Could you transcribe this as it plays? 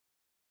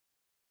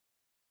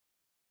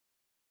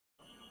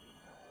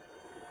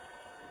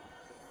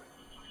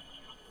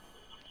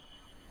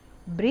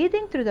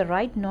Breathing through the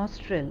right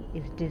nostril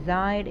is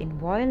desired in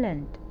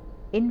violent,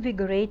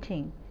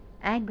 invigorating,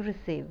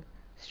 aggressive,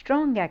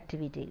 strong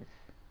activities.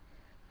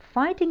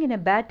 Fighting in a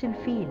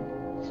battlefield,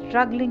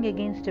 struggling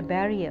against a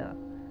barrier,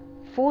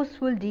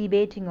 forceful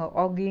debating or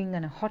arguing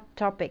on a hot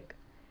topic,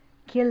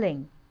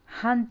 killing,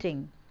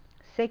 hunting,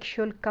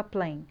 sexual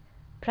coupling,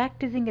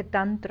 practicing a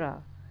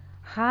tantra,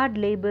 hard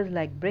labors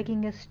like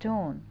breaking a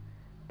stone,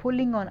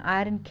 pulling on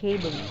iron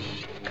cables,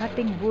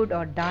 cutting wood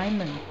or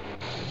diamonds,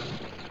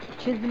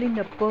 chiseling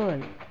a pearl,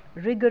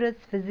 rigorous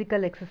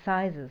physical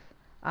exercises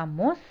are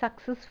most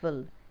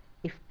successful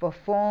if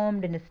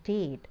performed in a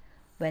state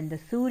when the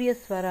Surya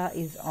Swara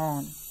is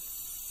on.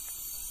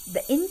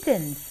 The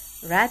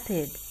intense,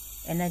 rapid,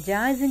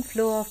 energizing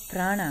flow of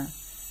prana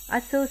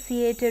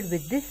associated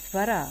with this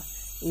swara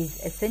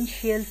is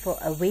essential for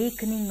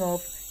awakening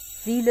of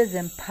zealous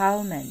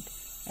empowerment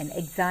and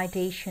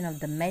excitation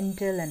of the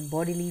mental and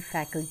bodily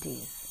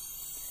faculties.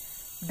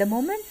 The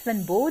moments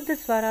when both the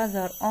swaras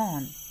are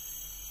on,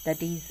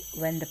 that is,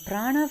 when the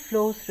prana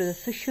flows through the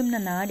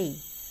Sushumna Nadi,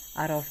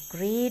 are of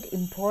great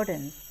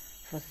importance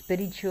for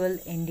spiritual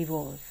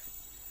endeavors.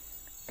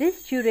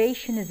 This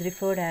duration is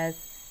referred as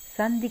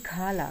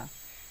Sandhikala,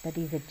 that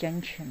is a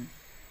junction.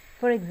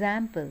 For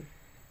example,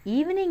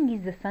 evening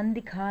is the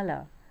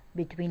Sandhikala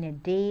between a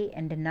day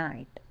and a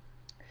night.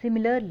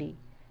 Similarly,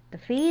 the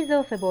phase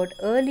of about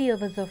early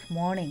hours of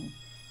morning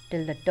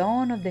till the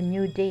dawn of the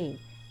new day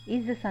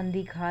is the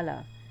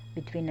Sandhikala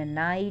between a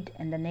night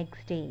and the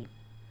next day.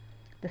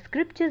 The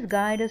scriptures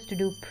guide us to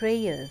do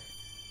prayers,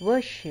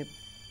 worship,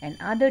 and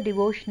other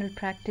devotional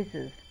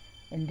practices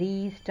in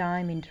these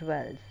time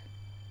intervals.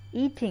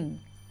 Eating,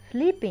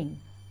 sleeping,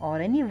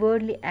 or any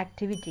worldly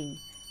activity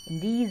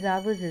in these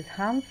hours is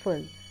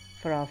harmful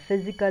for our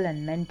physical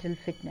and mental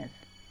fitness.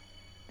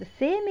 The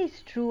same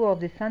is true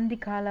of the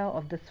Sandhikala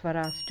of the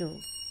swaras too.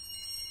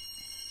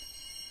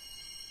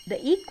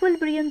 The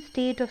equilibrium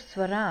state of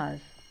swaras,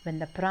 when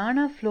the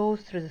prana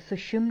flows through the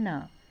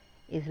Sushumna,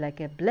 is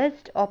like a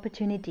blessed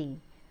opportunity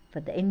for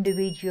the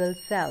individual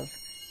self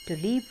to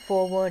leap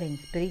forward in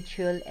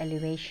spiritual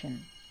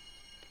elevation.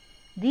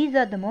 These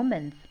are the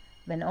moments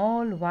when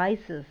all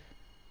vices,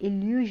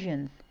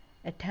 illusions,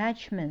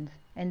 attachments,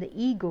 and the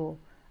ego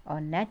are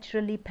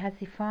naturally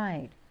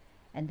pacified,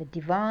 and the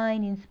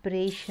divine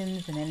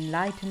inspirations and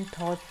enlightened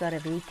thoughts are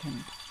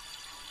awakened.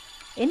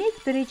 Any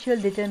spiritual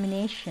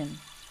determination,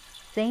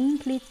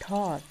 saintly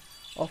thought,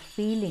 or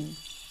feeling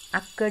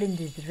occurred in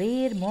these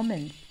rare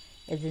moments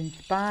is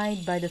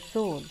inspired by the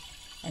soul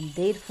and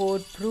therefore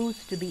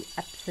proves to be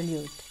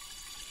absolute.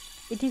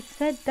 It is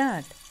said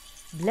that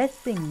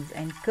blessings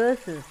and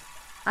curses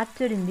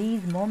uttered in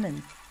these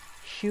moments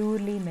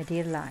surely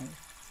materialize.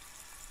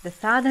 The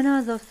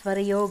sadhanas of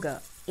Swara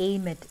Yoga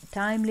aim at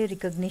timely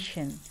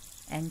recognition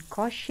and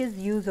cautious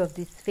use of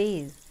this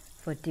phase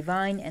for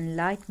divine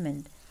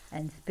enlightenment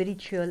and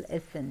spiritual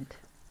ascent.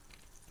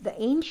 The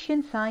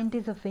ancient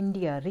scientists of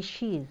India,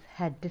 rishis,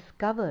 had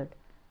discovered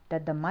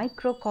that the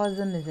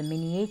microcosm is a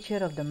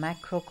miniature of the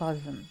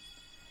macrocosm.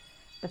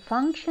 The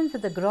functions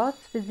at the gross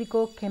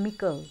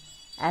physico-chemical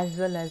as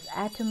well as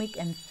atomic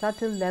and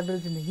subtle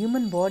levels in the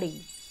human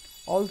body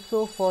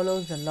also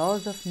follows the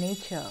laws of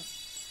nature,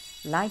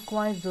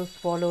 likewise those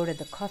followed at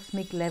the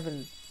cosmic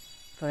level,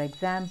 for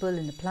example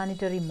in the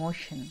planetary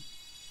motion.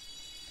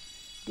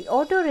 The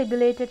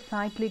auto-regulated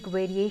cyclic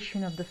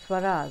variation of the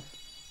swaras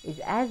is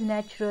as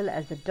natural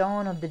as the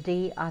dawn of the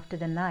day after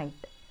the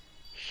night,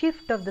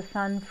 shift of the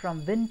sun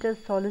from winter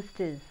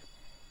solstice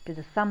to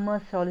the summer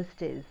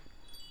solstice,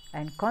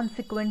 and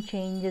consequent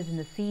changes in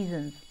the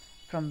seasons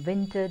from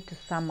winter to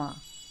summer.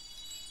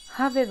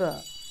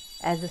 However,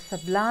 as the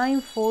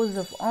sublime force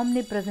of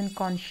omnipresent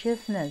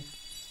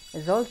consciousness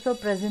is also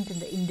present in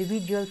the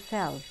individual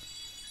self,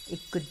 it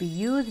could be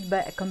used by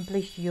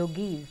accomplished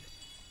yogis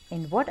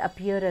in what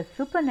appear as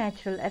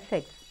supernatural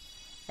effects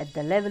at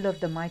the level of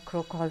the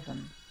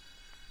microcosm.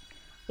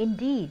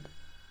 Indeed,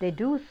 they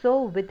do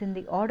so within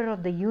the order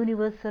of the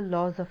universal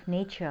laws of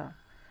nature,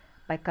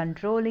 by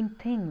controlling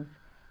things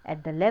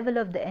at the level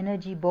of the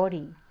energy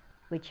body,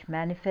 which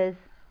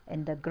manifests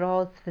in the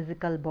gross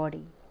physical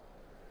body.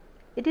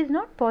 It is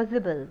not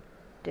possible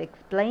to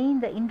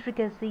explain the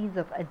intricacies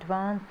of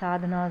advanced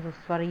sadhanas of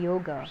Swara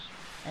Yoga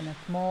in a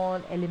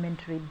small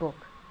elementary book.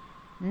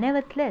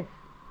 Nevertheless,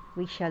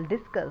 we shall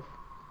discuss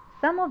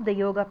some of the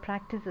yoga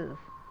practices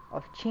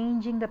of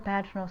changing the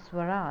pattern of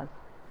swaras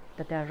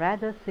that are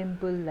rather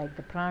simple, like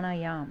the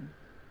pranayama.